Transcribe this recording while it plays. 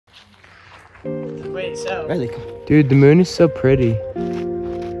Wait, so. Really cool. Dude, the moon is so pretty.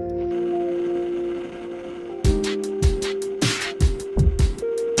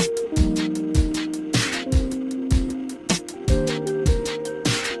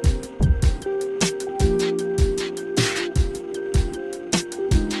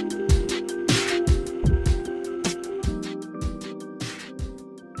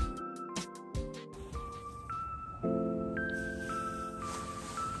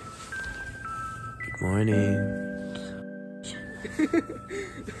 Morning.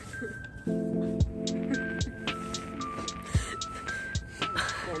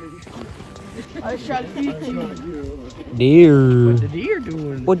 I was trying to feed you. Deer. What the deer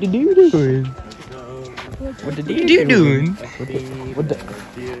doing? What the deer doing? What the deer doing?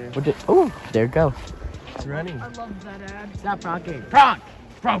 What the oh, there it go. It's running. I love that ad. Stop pronking. Pronk!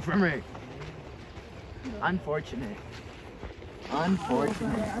 Pronk for me. Unfortunate.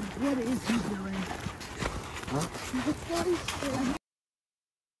 Unfortunate. What is he doing? Huh?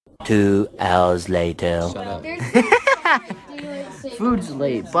 2 hours later. Food's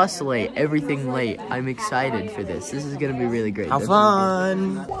late, bus late, everything late. I'm excited for this. This is gonna be really great. Have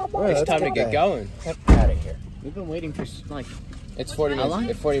fun. It's time to get going. Get out of here. We've been waiting for like. It's 40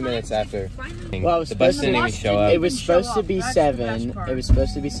 minutes. 40 minutes after. Well, the bus didn't even show up. It was supposed to be 7. It was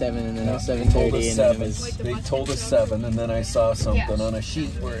supposed to be 7, and then it was 7:30, and then it was. They told us 7, and then I saw something on a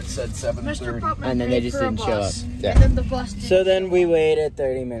sheet where it said 7:30. And then they just didn't show up. Yeah. So then we waited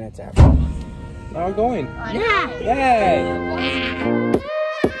 30 minutes after. Now we're going. Yeah. Yay!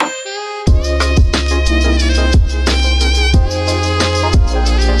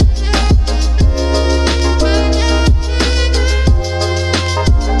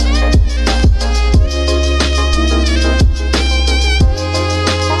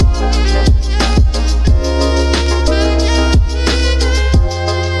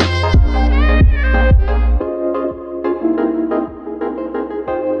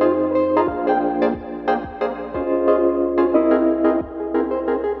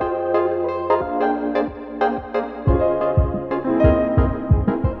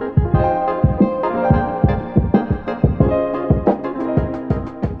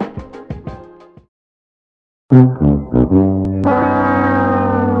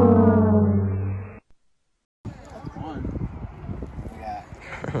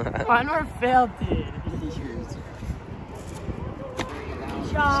 Fun or failed, dude.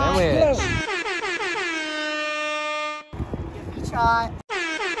 Sandwich. Shot.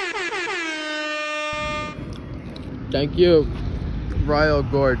 Thank you, Royal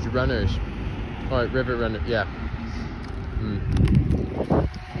Gorge Runners. Or River Runner, yeah.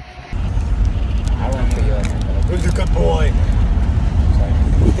 I won't put you on that. Who's a good boy?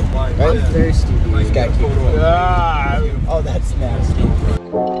 I'm thirsty, dude. He's got keep Oh, that's nasty.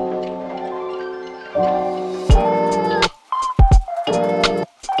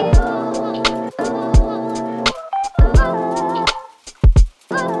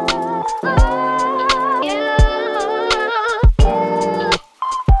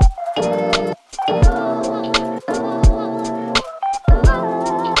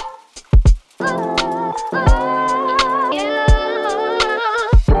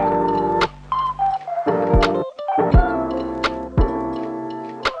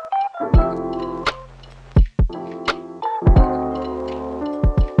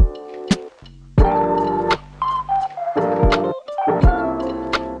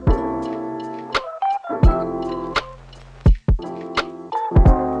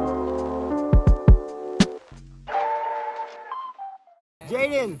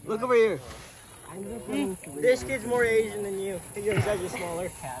 Jaden, look over here. This kid's more Asian than you. You're such a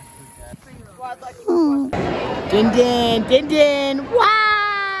smaller. Din din, din din.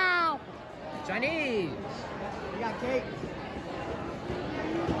 Wow! Chinese. We got cake.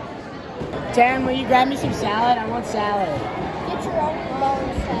 Taryn, will you grab me some salad? I want salad. Get your own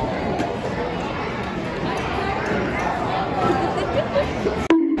salad.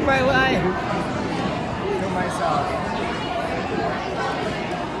 My life. For myself.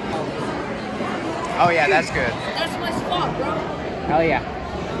 Oh yeah, that's good. That's my spot, bro. Hell yeah.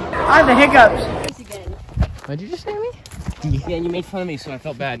 I have the hiccups. What did you just say to me? Yeah, and you made fun of me, so I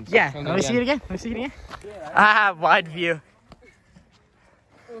felt bad. Yeah, let me see it again. Let me see it again. Ah, wide view.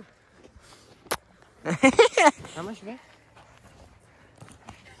 How much, man?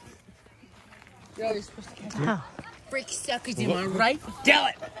 You're supposed to catch Wow. Brick suckers, am I right? Tell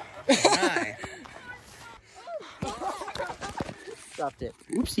it! Hi. Dropped it.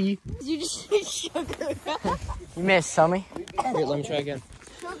 Oopsie. You just say sugar. You missed, tell me. Wait, let me try again.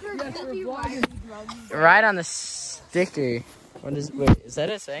 Right on the sticker. What is, wait, is that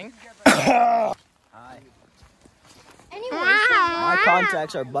a saying? My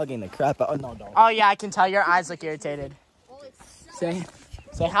contacts are bugging the crap out. Oh, no, don't. Oh yeah, I can tell your eyes look irritated. Say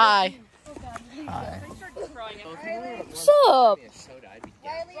hi. Hi. What's up?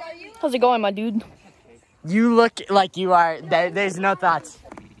 How's it going, my dude? You look like you are. There's no thoughts.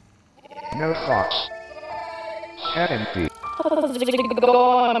 No thoughts. Empty. How's it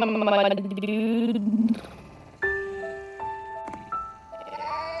going, my dude?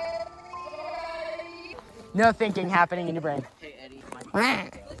 No thinking happening in your brain.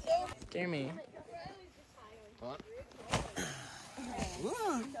 Scare me. Your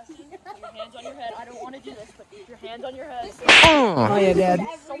hands on your head. I don't want to do this, but your hands on your head. Oh yeah, Dad.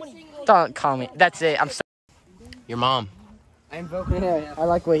 Don't call me. That's it. I'm sorry. Your mom. I'm voting. Yeah, I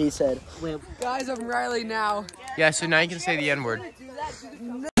like what he said. Guys, I'm Riley now. Yeah, so now you can say the N-word. Look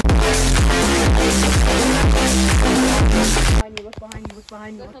behind you. Look behind you. Look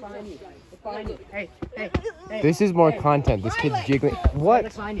behind you. Look behind you. Hey. This is more content. This kid's jiggling. What?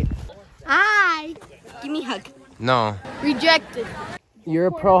 Look behind you. Hi. Give me a hug. No. Rejected. You're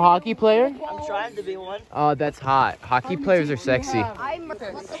a pro hockey player? I'm trying to be one. Oh, that's hot. Hockey players are sexy. I'm.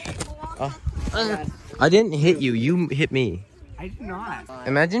 I didn't hit you. You hit me. I did not.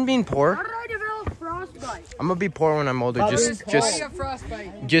 Imagine being poor. How did I develop frostbite? I'm gonna be poor when I'm older.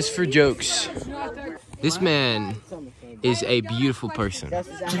 Just for jokes. This man is a beautiful person. I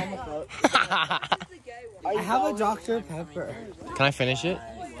have a Dr. Pepper. Can I finish it?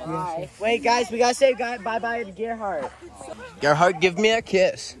 Wait, guys, we gotta say bye-bye to Gerhardt. Gerhardt, give me a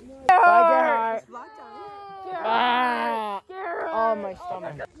kiss. Bye, Gerhardt. Oh, my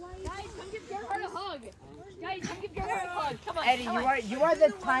stomach. Guys, come give Gerhardt a hug. Guys, come give Gerhardt a hug. Come on. Eddie, you are the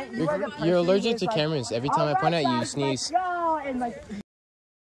time. You're allergic to cameras. Every time I point at you, you sneeze. And like,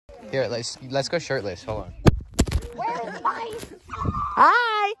 Here, let's go shirtless. Hold on.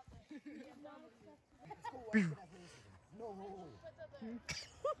 hi.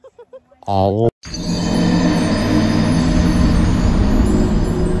 Oh.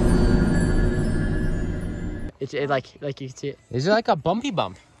 It's like you can see it. Is it like a bumpy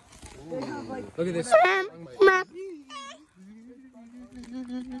bump? Look at this.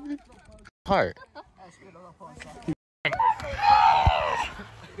 Heart.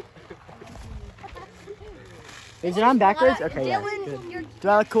 Is it on backwards? Okay, yeah. Good. Do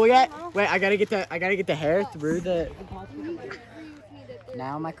I look cool yet? Wait, I gotta get the hair through the.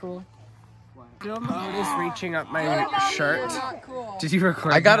 Now am I cool? Otis reaching up my shirt. Did you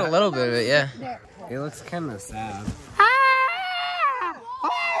record I got that? a little bit of it, yeah. It looks kind of sad.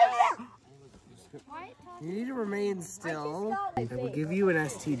 You need to remain still. They will give you an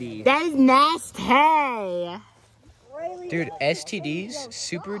STD. That is nasty. Dude, STDs,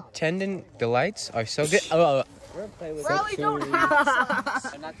 super tendon delights are so good. Oh, Riley, don't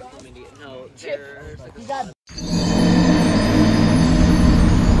have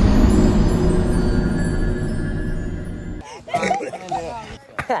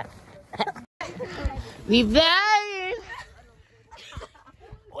We vlog.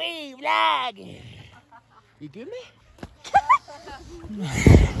 We vlog. You good, me?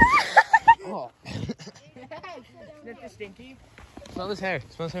 oh. Sniff the stinky. Smell his hair.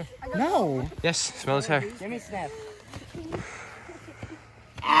 Smell his hair. No. Yes, smell his hair. Give me a sniff.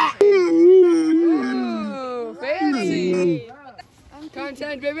 Ooh, fancy.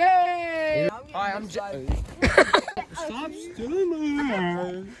 Content, baby. Hi, I'm Stop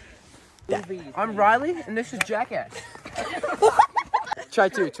stealing I'm Riley, and this is Jackass. Try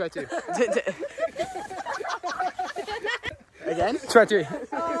two. Again? Try three.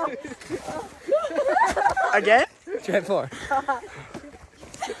 Again? Try four.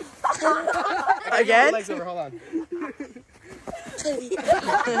 Again? Legs over, hold on.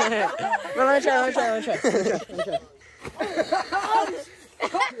 Well, let me try. Let me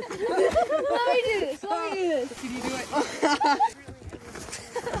do this. Can you do it?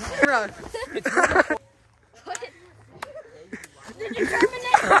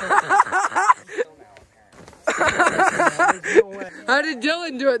 How did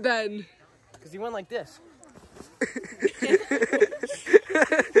Dylan do it then? Because he went like this. He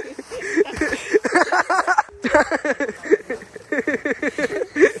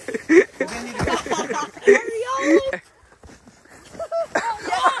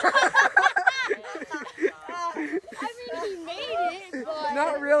made it, but...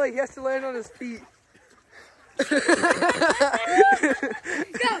 Not really, he has to land on his feet.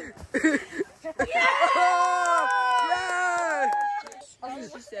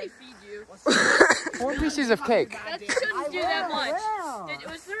 Four pieces of cake. That shouldn't do that much.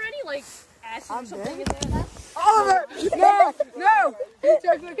 Was there any, like, acid or something in there? Oliver! No! No! He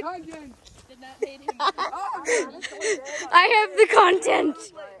took the content! I have the content.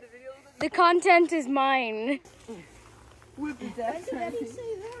 The content is mine.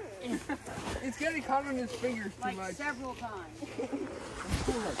 It's getting caught on his fingers too much. Several times.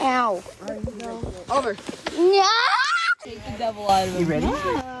 Ow. Over. Yeah. Take the devil out of him. You ready?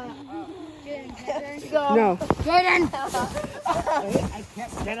 No. Jaden.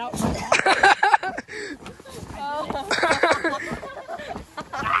 Get out.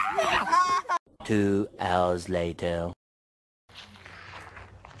 2 hours later.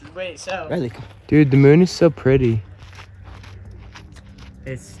 Wait, so Riley, dude, the moon is so pretty.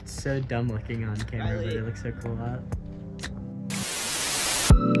 it's so dumb looking on camera, but it looks so cool out.